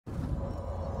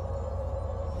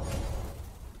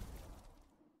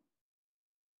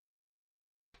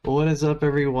What is up,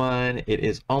 everyone? It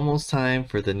is almost time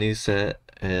for the new set,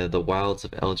 the Wilds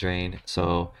of Eldraine.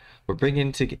 So we're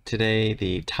bringing today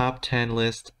the top 10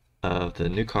 list of the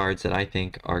new cards that I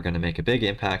think are going to make a big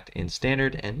impact in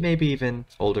standard and maybe even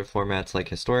older formats like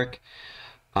historic.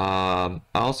 I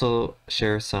also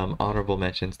share some honorable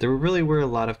mentions. There really were a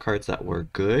lot of cards that were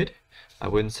good. I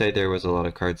wouldn't say there was a lot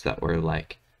of cards that were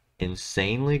like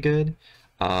insanely good.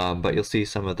 But you'll see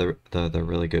some of the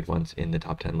really good ones in the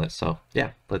top 10 list. So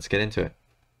yeah, let's get into it.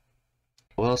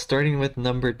 Well, starting with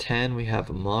number 10, we have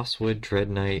Mosswood Dread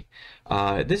Knight.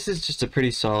 This is just a pretty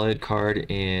solid card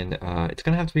in, it's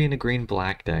going to have to be in a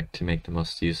green-black deck to make the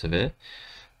most use of it.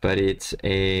 But it's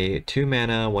a 2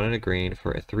 mana, 1 and a green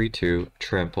for a 3/2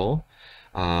 trample,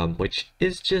 which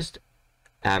is just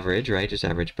average, right? Just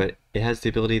average, but it has the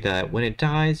ability that when it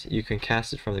dies, you can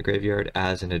cast it from the graveyard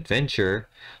as an adventure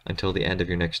until the end of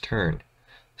your next turn.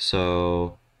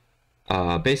 So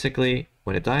basically,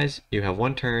 when it dies, you have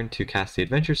 1 turn to cast the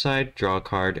adventure side, draw a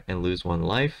card, and lose 1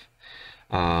 life,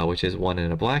 which is 1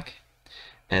 and a black.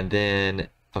 And then,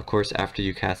 of course, after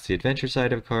you cast the adventure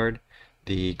side of a card,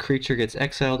 the creature gets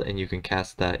exiled, and you can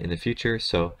cast that in the future.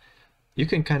 So you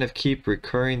can kind of keep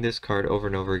recurring this card over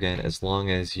and over again as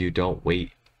long as you don't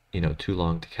wait, too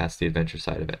long to cast the adventure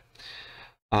side of it.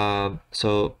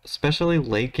 So especially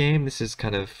late game, this is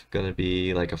kind of going to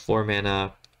be like a 4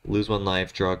 mana, lose 1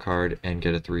 life, draw a card, and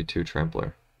get a 3/2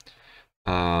 Trampler,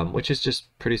 which is just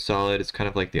pretty solid. It's kind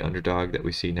of like the underdog that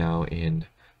we see now in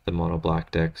the mono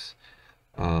black decks.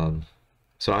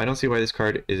 So I don't see why this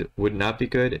card would not be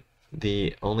good.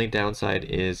 The only downside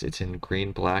is it's in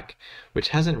green-black, which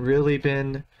hasn't really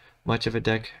been much of a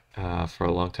deck for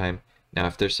a long time. Now,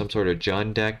 if there's some sort of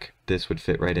Jund deck, this would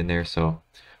fit right in there, so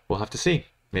we'll have to see.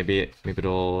 Maybe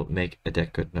it'll make a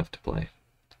deck good enough to play.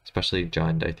 Especially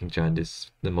Jund. I think Jund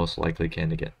is the most likely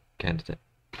candidate.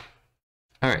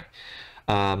 Alright,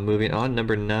 moving on,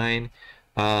 number 9.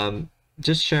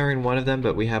 Just sharing one of them,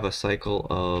 but we have a cycle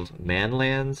of man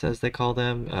lands, as they call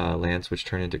them, lands which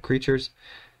turn into creatures.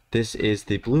 This is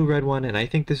the blue-red one, and I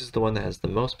think this is the one that has the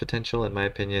most potential, in my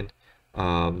opinion.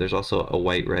 There's also a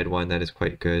white-red one that is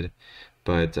quite good,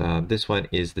 but this one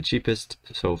is the cheapest.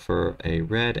 So for a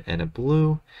red and a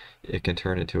blue, it can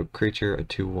turn into a creature, a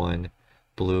 2/1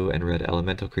 blue and red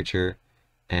elemental creature,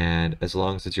 and as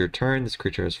long as it's your turn, this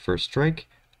creature has first strike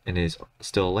and is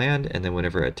still land, and then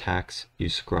whenever it attacks, you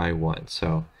scry 1.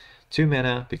 So 2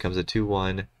 mana becomes a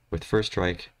 2/1 with first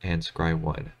strike and scry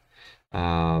 1.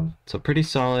 So pretty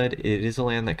solid. It is a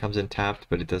land that comes in tapped,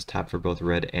 but it does tap for both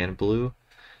red and blue.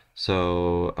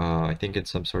 So I think in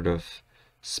some sort of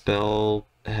spell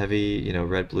heavy,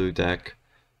 red-blue deck,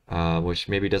 which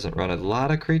maybe doesn't run a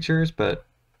lot of creatures, but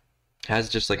has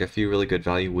just like a few really good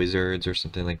value wizards or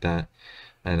something like that,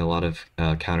 and a lot of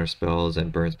counter spells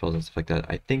and burn spells and stuff like that.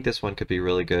 I think this one could be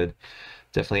really good,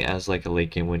 definitely as like a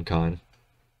late game win con,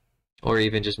 or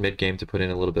even just mid game to put in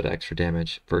a little bit of extra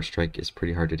damage. First strike is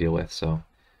pretty hard to deal with, so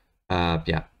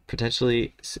yeah,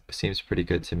 potentially seems pretty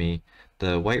good to me.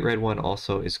 The white-red one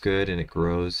also is good, and it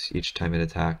grows each time it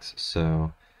attacks,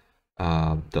 so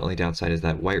the only downside is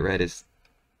that white-red is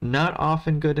not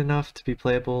often good enough to be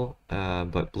playable,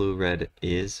 but blue-red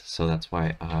is, so that's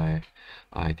why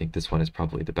I think this one is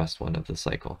probably the best one of the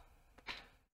cycle.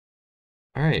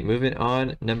 Alright, moving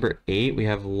on, number 8, we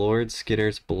have Lord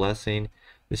Skitter's Blessing.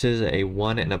 This is a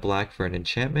 1 and a black for an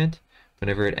enchantment.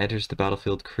 Whenever it enters the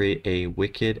battlefield, create a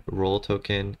wicked roll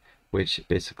token, which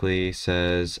basically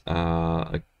says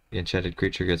an enchanted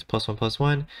creature gets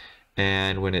 +1/+1,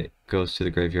 and when it goes to the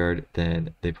graveyard,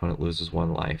 then the opponent loses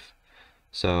 1 life.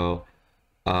 So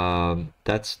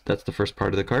that's the first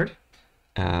part of the card.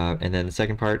 And then the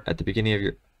second part, at the beginning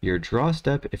of your draw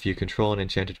step, if you control an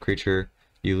enchanted creature,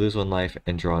 you lose 1 life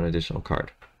and draw an additional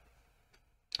card.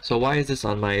 So why is this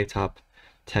on my top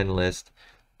 10 list?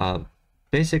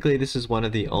 Basically, this is one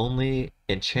of the only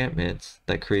enchantments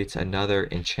that creates another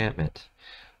enchantment.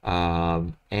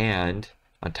 And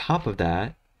on top of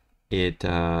that, it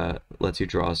lets you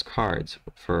draw cards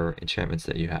for enchantments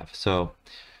that you have. So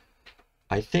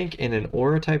I think in an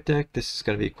aura type deck, this is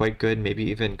going to be quite good, maybe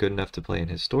even good enough to play in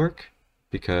historic,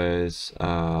 because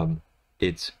you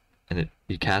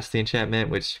cast the enchantment,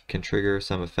 which can trigger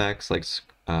some effects like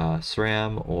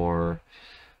SRAM or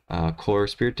Core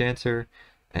Spirit Dancer,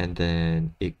 and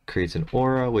then it creates an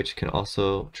aura, which can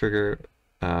also trigger,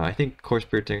 I think Core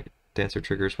Spirit Dancer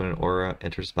triggers when an aura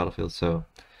enters the battlefield, so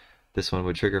this one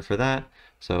would trigger for that.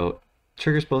 So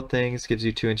triggers both things, gives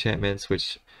you 2 enchantments,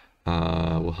 which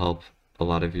will help a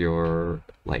lot of your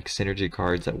like synergy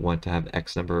cards that want to have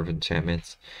X number of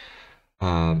enchantments.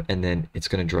 And then it's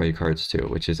going to draw you cards too,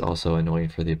 which is also annoying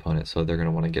for the opponent, so they're going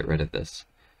to want to get rid of this.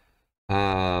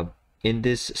 In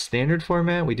this standard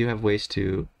format, we do have ways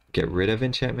to get rid of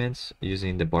enchantments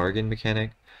using the bargain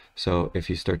mechanic. So if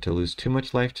you start to lose too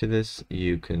much life to this,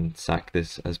 you can sack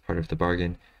this as part of the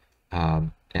bargain.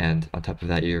 And on top of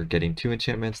that, you're getting 2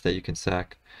 enchantments that you can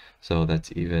sack. So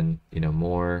that's even,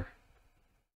 more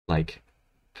like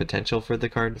potential for the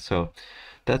card. So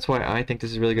that's why I think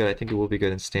this is really good. I think it will be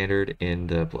good in standard in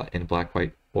the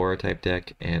black-white aura type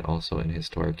deck, and also in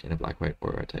historic in a black-white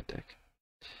aura type deck.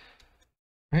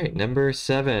 All right, number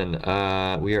 7.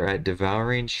 We are at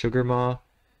Devouring Sugarmaw.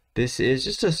 This is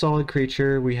just a solid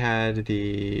creature. We had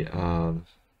the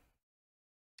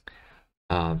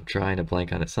trying to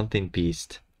blank on it, something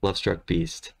beast, Lovestruck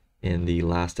Beast in the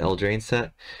last Eldraine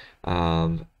set.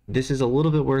 This is a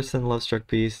little bit worse than Lovestruck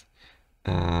Beast.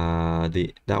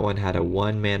 That one had a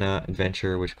 1 mana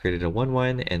adventure which created a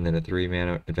 1/1, and then a 3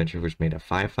 mana adventure which made a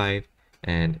 5/5,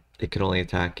 and it could only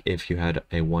attack if you had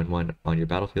a 1/1 on your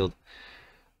battlefield.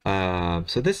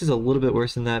 So this is a little bit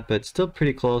worse than that, but still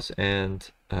pretty close,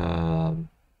 and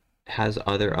has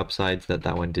other upsides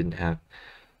that one didn't have.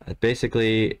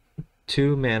 Basically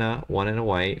 2 mana, 1 and a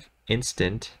white,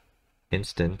 instant,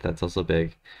 that's also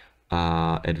big.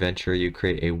 Adventure, you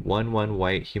create a 1/1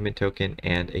 white human token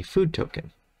and a food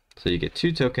token. So you get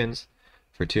 2 tokens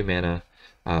for 2 mana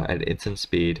at instant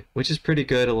speed, which is pretty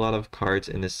good. A lot of cards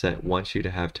in this set want you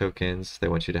to have tokens, they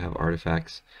want you to have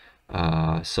artifacts.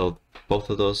 So both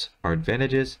of those are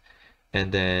advantages.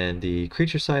 And then the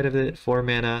creature side of it, 4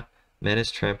 mana,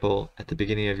 Menace Trample. At the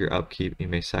beginning of your upkeep, you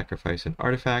may sacrifice an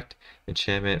artifact,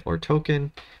 enchantment, or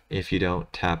token. If you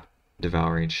don't, tap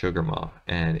Devouring Sugarmaw,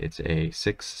 and it's a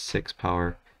 6/6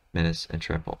 power, Menace and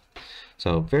Trample.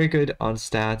 So very good on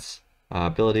stats.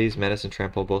 Abilities, Menace and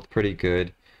Trample, both pretty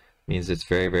good. Means it's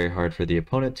very, very hard for the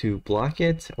opponent to block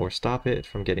it or stop it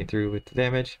from getting through with the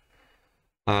damage.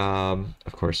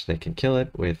 Of course, they can kill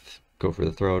it with Go for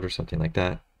the Throat or something like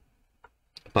that.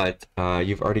 But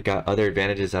you've already got other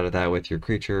advantages out of that with your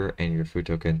creature and your food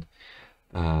token.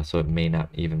 So it may not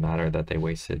even matter that they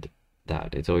wasted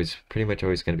that. It's always pretty much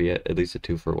always going to be at least a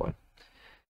 2-for-1.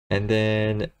 And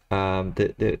then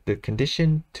the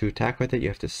condition to attack with it, you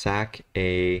have to sack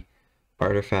a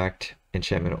artifact,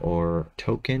 enchantment, or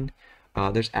token.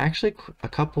 There's actually a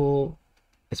couple,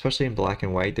 especially in black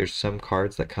and white, there's some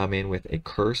cards that come in with a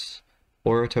curse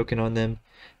or a token on them.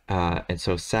 And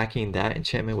so sacking that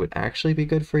enchantment would actually be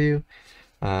good for you.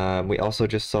 We also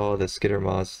just saw the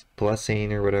Skittermaw's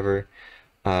Blessing or whatever.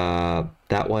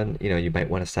 That one, you might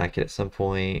want to sack it at some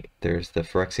point. There's the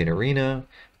Phyrexian Arena,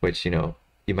 which, you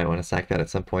might want to sack that at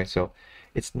some point. So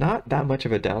it's not that much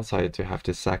of a downside to have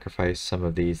to sacrifice some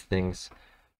of these things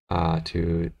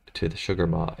to the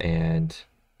Sugarmaw. And,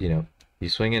 you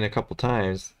swing in a couple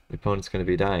times, the opponent's going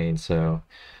to be dying, so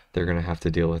they're going to have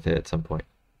to deal with it at some point.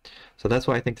 So that's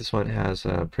why I think this one has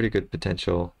pretty good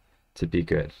potential to be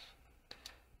good.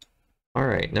 All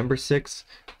right, number 6,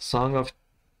 Song of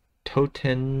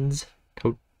Totentans,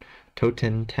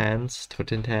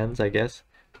 I guess.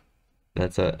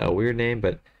 That's a weird name,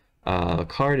 but the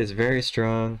card is very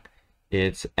strong.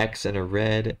 It's X and a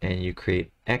red, and you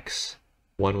create X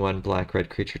 1/1 black-red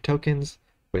creature tokens.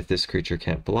 With this, creature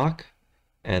can't block,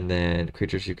 and then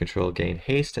creatures you control gain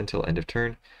haste until end of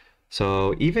turn.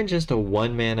 So even just a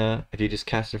 1 mana, if you just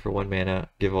cast it for 1 mana,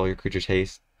 give all your creatures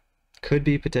haste, could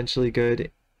be potentially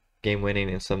good, game winning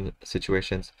in some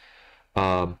situations.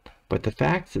 But the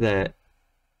fact that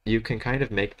you can kind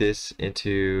of make this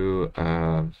into,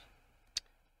 I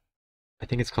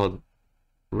think it's called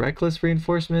Reckless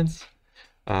Reinforcements.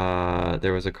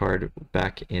 There was a card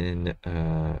back in,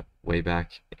 way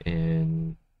back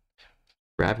in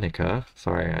Ravnica.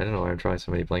 Sorry, I don't know why I'm drawing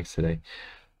so many blanks today.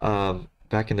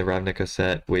 Back in the Ravnica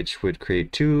set, which would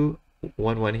create 2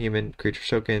 1/1 human creature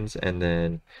tokens, and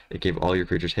then it gave all your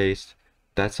creatures haste.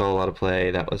 That saw a lot of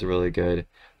play. That was really good.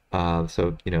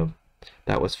 So,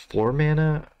 that was 4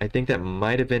 mana. I think that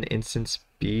might have been instant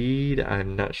speed.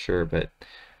 I'm not sure, but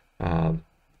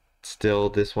still,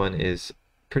 this one is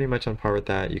pretty much on par with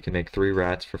that. You can make 3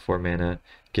 rats for 4 mana,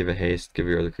 give a haste, give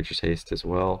your other creatures haste as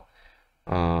well.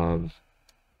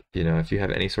 If you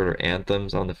have any sort of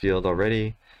anthems on the field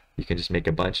already, you can just make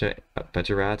a bunch of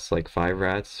rats, like 5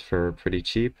 rats for pretty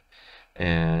cheap,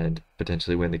 and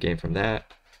potentially win the game from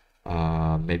that.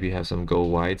 Maybe you have some go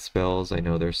wide spells. I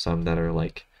know there's some that are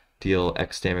like deal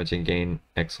X damage and gain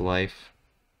X life,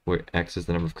 where X is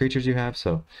the number of creatures you have.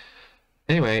 So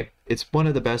anyway, it's one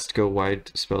of the best go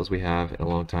wide spells we have in a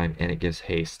long time, and it gives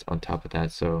haste on top of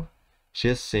that. So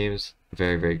just seems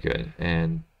very, very good,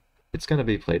 and it's going to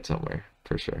be played somewhere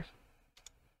for sure.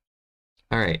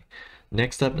 All right,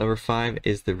 next up, number 5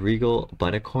 is the Regal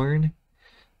Bunnicorn.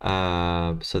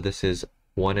 So this is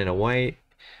 1 and a white.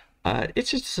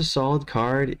 It's just a solid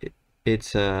card.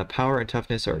 Its power and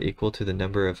toughness are equal to the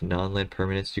number of non-land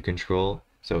permanents you control.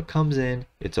 So it comes in,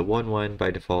 it's a 1/1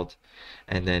 by default,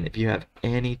 and then if you have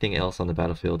anything else on the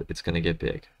battlefield, it's going to get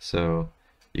big. So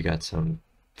you got some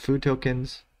food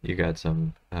tokens, you got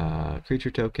some creature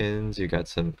tokens, you got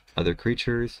some other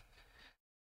creatures.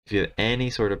 If you have any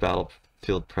sort of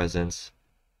battlefield presence,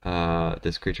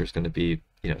 this creature is going to be,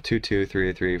 2/2,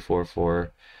 3/3,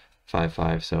 4/4,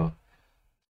 5/5. So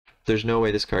there's no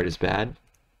way this card is bad.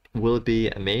 Will it be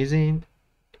amazing?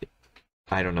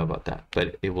 I don't know about that,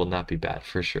 but it will not be bad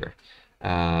for sure.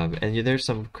 And there's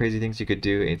some crazy things you could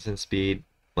do. Instant speed,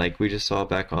 like we just saw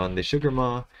back on the Sugar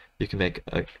Maw. You can make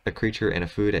a creature and a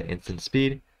food at instant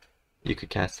speed. You could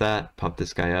cast that, pump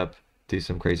this guy up, do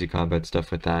some crazy combat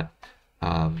stuff with that,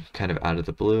 kind of out of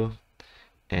the blue.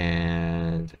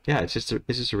 And yeah, it's just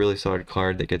a really solid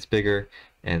card that gets bigger,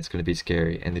 and it's going to be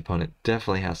scary, and the opponent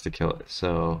definitely has to kill it.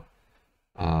 So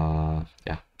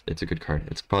yeah, it's a good card.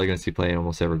 It's probably going to see play in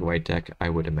almost every white deck, I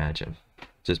would imagine,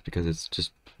 just because it's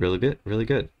just really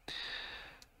good.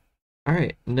 All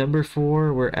right, number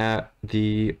 4, we're at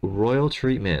the Royal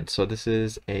Treatment. So this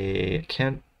is a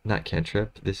not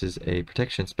cantrip. This is a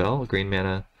protection spell, a green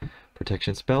mana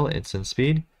protection spell, instant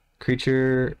speed.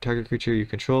 Target creature you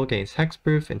control gains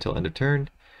hexproof until end of turn,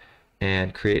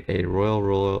 and create a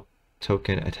royal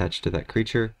token attached to that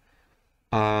creature.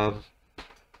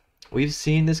 We've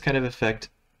seen this kind of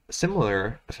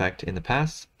similar effect in the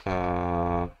past.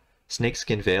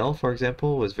 Snakeskin Veil, for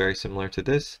example, was very similar to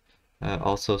this.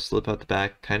 Also Slip Out the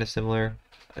Back, kind of similar.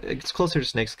 It's closer to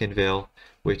Snakeskin Veil,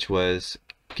 which was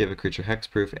give a creature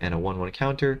hexproof and a 1/1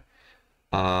 counter.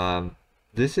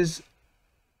 This is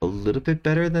a little bit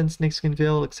better than Snakeskin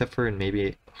Veil, except for in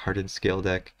maybe Hardened Scale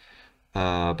deck.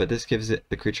 But this gives it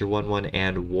the creature 1/1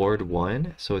 and ward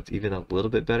 1, so it's even a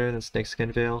little bit better than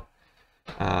Snakeskin Veil.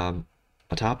 On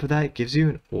top of that, it gives you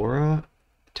an aura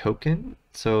token,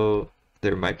 so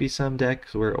there might be some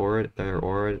decks where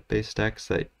aura based decks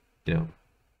that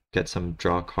get some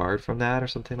draw card from that or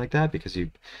something like that, because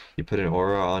you put an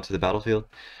aura onto the battlefield.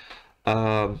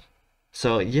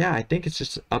 So yeah, I think it's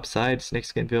just upside,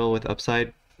 Snakeskin Veil with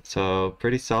upside. So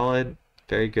pretty solid,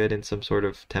 very good in some sort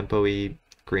of tempo-y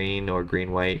green or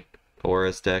green-white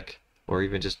auras deck, or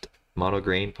even just mono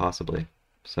green possibly.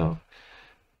 So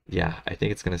yeah, I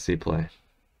think it's going to see play.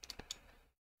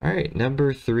 All right,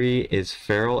 number 3 is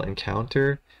Feral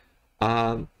Encounter.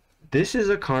 This is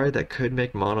a card that could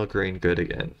make mono green good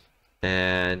again,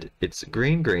 and it's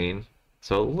green,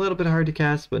 so a little bit hard to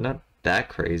cast, but not that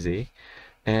crazy.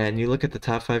 And you look at the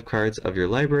top 5 cards of your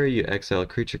library, you exile a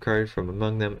creature card from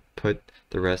among them, put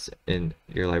the rest in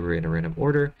your library in a random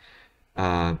order.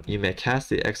 You may cast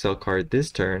the exile card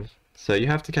this turn, so you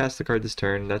have to cast the card this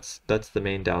turn. That's the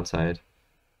main downside.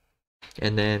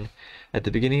 And then at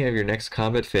the beginning of your next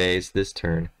combat phase this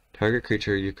turn, target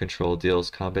creature you control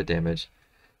deals combat damage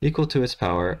equal to its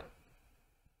power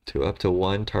to up to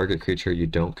 1 target creature you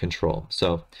don't control.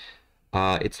 So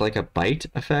it's like a bite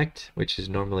effect, which is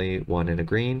normally 1 and a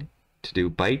green to do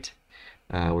bite,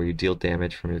 where you deal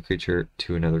damage from your creature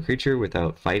to another creature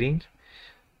without fighting.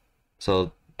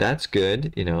 So that's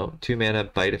good, 2 mana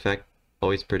bite effect,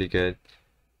 always pretty good.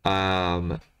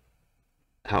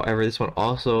 However, this one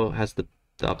also has the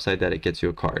upside that it gets you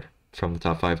a card from the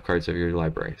top 5 cards of your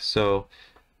library. So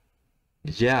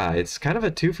yeah, it's kind of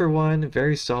a 2-for-1,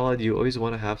 very solid. You always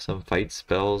want to have some fight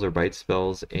spells or bite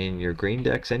spells in your green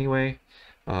decks anyway,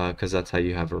 because that's how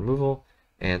you have removal.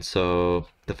 And so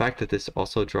the fact that this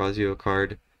also draws you a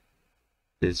card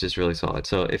is just really solid.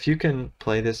 So if you can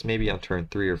play this maybe on turn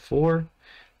 3 or 4,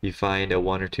 you find a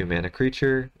 1 or 2 mana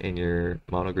creature in your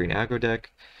mono green aggro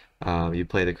deck. You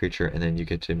play the creature, and then you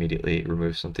get to immediately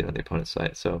remove something on the opponent's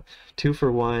side. So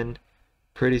 2-for-1,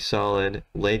 pretty solid.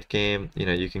 Late game,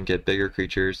 you can get bigger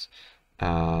creatures.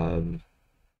 So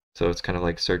it's kind of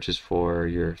like searches for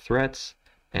your threats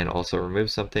and also remove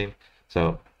something.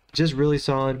 So just really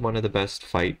solid. One of the best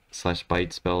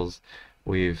fight/bite spells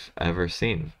we've ever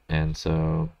seen. And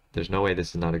so there's no way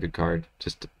this is not a good card.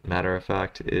 Just matter of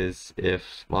fact is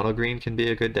if mono green can be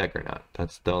a good deck or not.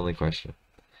 That's the only question.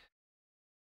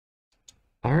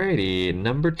 Alrighty,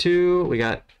 number 2, we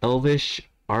got Elvish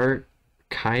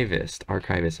Archivist. I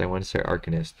want to say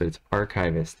Arcanist, but it's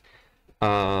Archivist.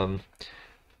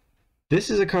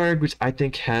 This is a card which I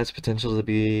think has potential to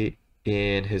be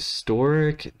in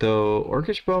Historic, though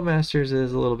Orcish Bowmasters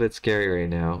is a little bit scary right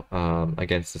now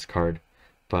against this card.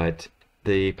 But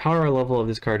the power level of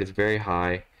this card is very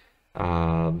high,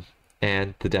 and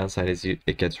the downside is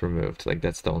it gets removed. Like,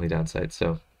 that's the only downside.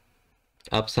 So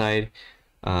upside,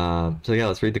 So yeah,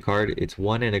 let's read the card. It's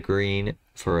 1 and a green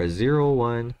for a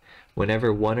 0/1.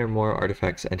 Whenever one or more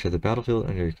artifacts enter the battlefield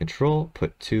under your control,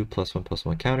 put 2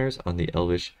 +1/+1 counters on the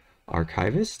Elvish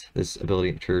Archivist. This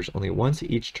ability triggers only once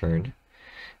each turn.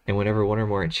 And whenever one or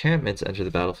more enchantments enter the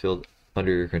battlefield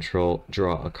under your control,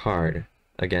 draw a card.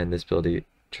 Again, this ability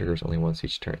triggers only once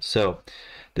each turn. So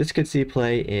this could see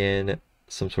play in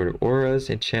some sort of auras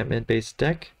enchantment-based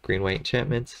deck, green-white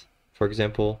enchantments, for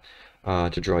example,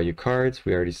 to draw you cards.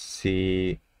 We already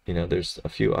see, there's a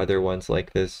few other ones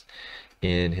like this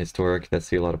in Historic that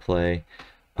see a lot of play.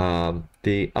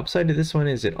 The upside to this one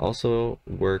is it also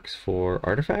works for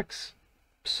artifacts.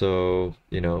 So,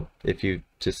 if you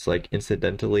just like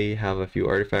incidentally have a few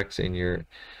artifacts in your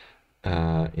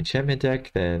enchantment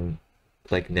deck, then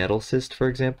like Nettlecyst, for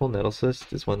example.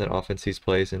 Nettlecyst is one that often sees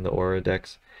plays in the aura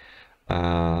decks.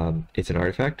 It's an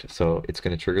artifact, so it's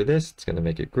going to trigger this. It's going to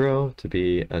make it grow to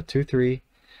be a 2/3.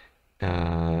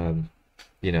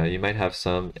 You might have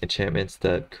some enchantments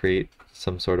that create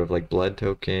some sort of like blood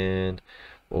token,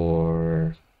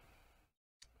 or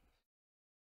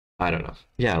I don't know.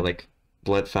 Yeah, like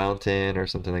blood fountain or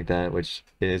something like that, which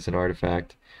is an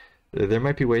artifact. There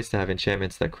might be ways to have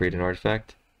enchantments that create an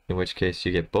artifact, in which case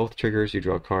you get both triggers, you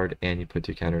draw a card, and you put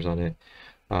 2 counters on it.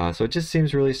 So it just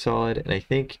seems really solid, and I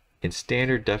think in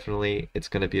Standard, definitely it's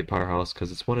going to be a powerhouse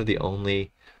because it's one of the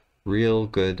only real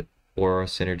good aura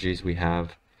synergies we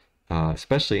have,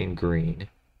 especially in green.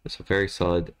 It's very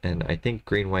solid, and I think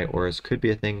green-white auras could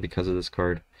be a thing because of this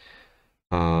card.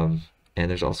 And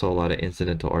there's also a lot of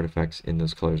incidental artifacts in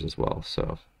those colors as well.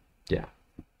 So yeah,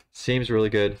 seems really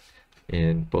good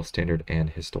in both Standard and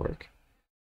Historic.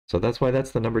 So that's why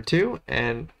that's the number 2.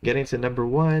 And getting to number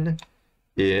 1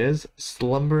 is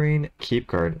Slumbering Keep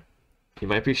card. You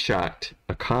might be shocked.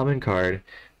 A common card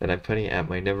that I'm putting at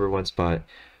my number 1 spot.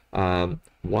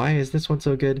 Why is this one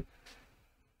so good?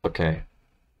 Okay.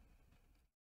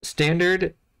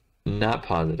 Standard, not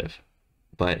positive.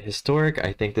 But Historic,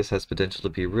 I think this has potential to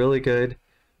be really good.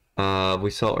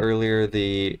 We saw earlier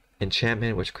the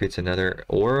enchantment, which creates another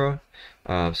aura.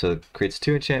 So it creates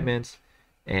 2 enchantments,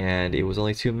 and it was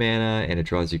only 2 mana, and it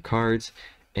draws you cards.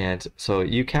 And so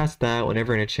you cast that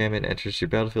whenever an enchantment enters your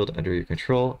battlefield under your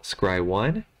control, scry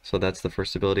 1. So that's the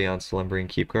first ability on Slumbering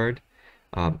Keep card.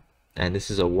 And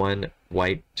this is a 1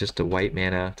 white, just a white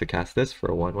mana to cast this for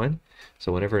a 1/1.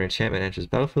 So whenever an enchantment enters the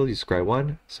battlefield, you scry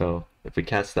 1. So if we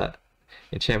cast that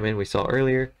enchantment we saw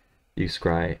earlier, you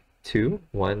scry 2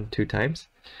 times,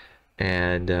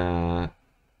 and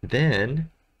then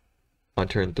on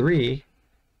turn 3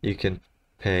 you can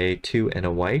pay 2 and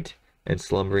a white, and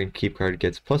Slumbering Keep card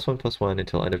gets +1/+1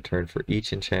 until end of turn for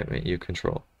each enchantment you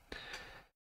control.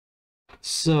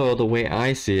 So the way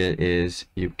I see it is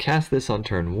you cast this on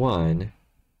turn 1,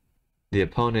 the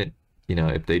opponent,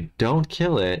 if they don't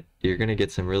kill it, you're going to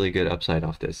get some really good upside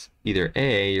off this. Either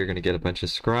A, you're going to get a bunch of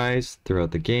scries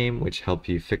throughout the game, which help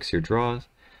you fix your draws.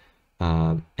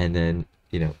 And then,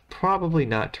 probably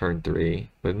not turn 3,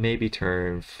 but maybe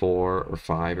turn 4 or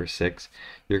 5 or 6,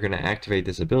 you're going to activate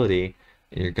this ability,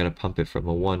 and you're going to pump it from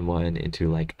a 1/1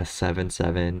 into like a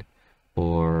 7/7,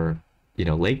 or,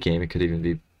 late game, it could even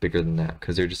be bigger than that,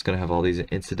 because they're just going to have all these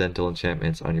incidental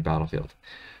enchantments on your battlefield.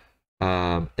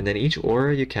 And then each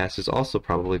aura you cast is also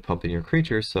probably pumping your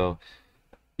creature, so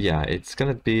yeah, it's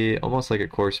going to be almost like a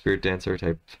Core Spirit Dancer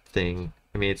type thing.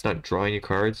 I mean, it's not drawing you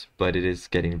cards, but it is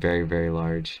getting very, very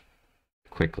large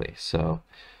quickly. So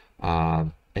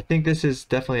I think this is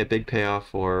definitely a big payoff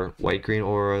for white-green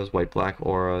auras, white-black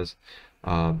auras,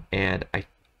 and I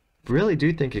really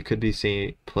do think it could be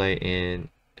seen play in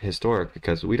Historic,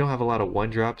 because we don't have a lot of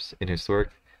 1-drops in Historic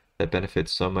that benefit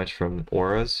so much from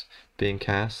auras being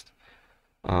cast.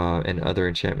 And other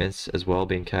enchantments as well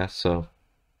being cast, so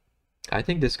I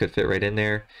think this could fit right in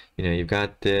there. You've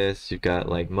got this, you've got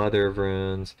like Mother of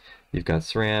Runes, you've got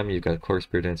SRAM, you've got Core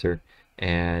Spirit Dancer,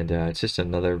 and it's just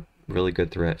another really good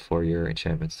threat for your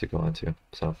enchantments to go onto.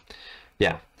 So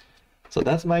yeah, so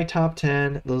that's my top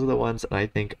 10. Those are the ones that I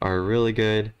think are really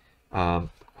good.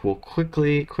 We'll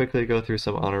quickly go through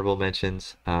some honorable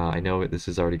mentions. I know this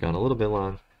has already gone a little bit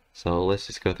long, so let's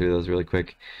just go through those really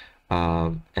quick.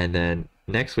 And then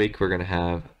next week we're going to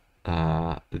have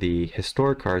the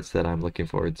Historic cards that I'm looking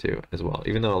forward to as well,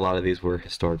 even though a lot of these were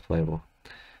Historic playable.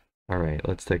 Alright,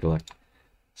 let's take a look.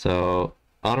 So,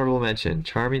 honorable mention,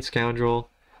 Charming Scoundrel,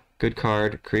 good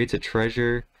card, creates a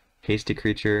treasure, hasty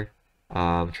creature.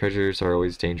 Treasures are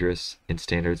always dangerous in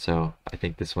Standard, so I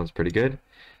think this one's pretty good.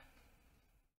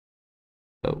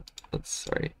 Oh,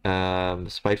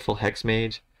 Spiteful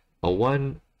Hexmage, a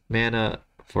 1 mana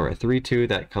for a 3/2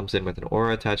 that comes in with an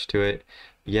aura attached to it.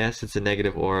 Yes, it's a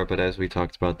negative aura, but as we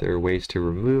talked about, there are ways to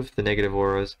remove the negative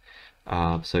auras.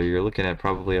 So you're looking at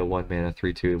probably a 1 mana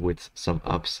 3/2 with some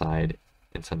upside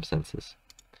in some senses.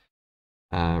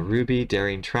 Ruby,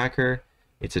 Daring Tracker.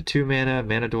 It's a 2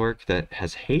 mana dork that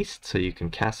has haste, so you can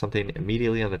cast something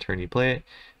immediately on the turn you play it,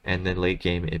 and then late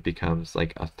game it becomes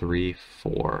like a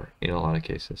 3/4 in a lot of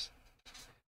cases.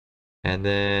 And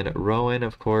then Rowan,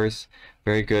 of course,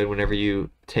 very good. Whenever you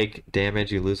take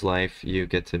damage, you lose life, you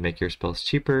get to make your spells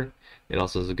cheaper. It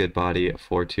also has a good body, a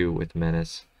 4/2 with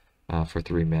Menace for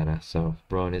 3 mana. So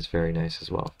Rowan is very nice as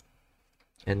well.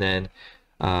 And then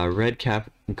Red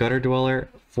Cap Gutter Dweller,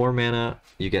 4 mana.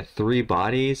 You get 3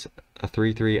 bodies, a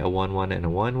 3/3, a 1/1, and a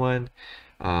 1/1.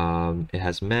 It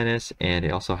has Menace, and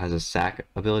it also has a sack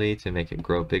ability to make it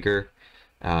grow bigger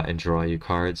and draw you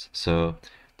cards. So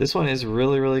this one is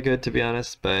really, really good, to be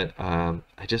honest, but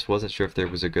I just wasn't sure if there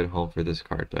was a good home for this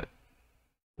card, but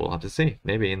we'll have to see.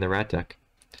 Maybe in the rat deck.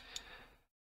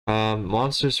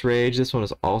 Monstrous Rage, this one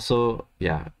is also,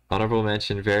 yeah, honorable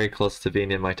mention, very close to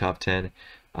being in my top 10.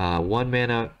 1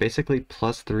 mana, basically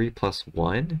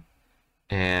 +3/+1,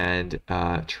 and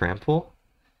Trample.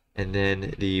 And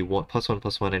then the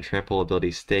 +1/+1 and Trample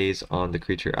ability stays on the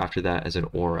creature after that as an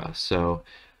aura. So,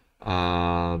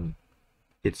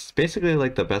 it's basically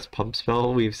like the best pump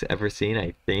spell we've ever seen,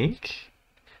 I think.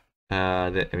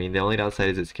 I mean, the only downside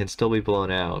is it can still be blown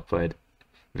out, but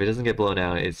if it doesn't get blown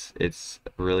out, it's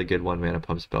a really good 1 mana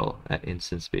pump spell at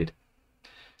instant speed.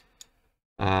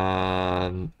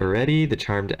 Already, the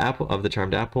Charmed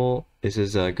Apple. This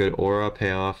is a good aura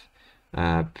payoff.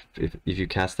 If you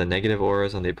cast the negative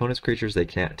auras on the opponent's creatures, they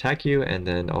can't attack you, and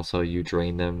then also you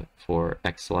drain them for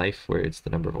X life, where it's the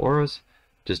number of auras.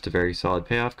 Just a very solid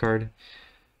payoff card.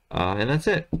 And that's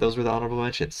it. Those were the honorable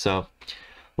mentions. So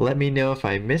let me know if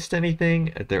I missed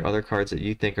anything. If there are other cards that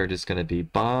you think are just going to be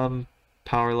bomb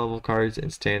power level cards in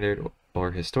standard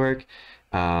or historic.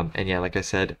 And yeah, like I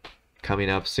said, coming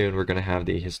up soon, we're going to have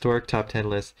the historic top 10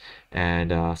 list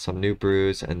and some new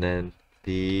brews. And then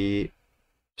the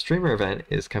streamer event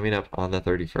is coming up on the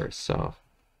 31st. So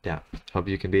yeah, hope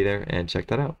you can be there and check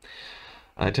that out.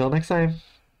 Until next time,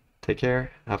 take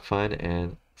care, have fun,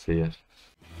 and see ya.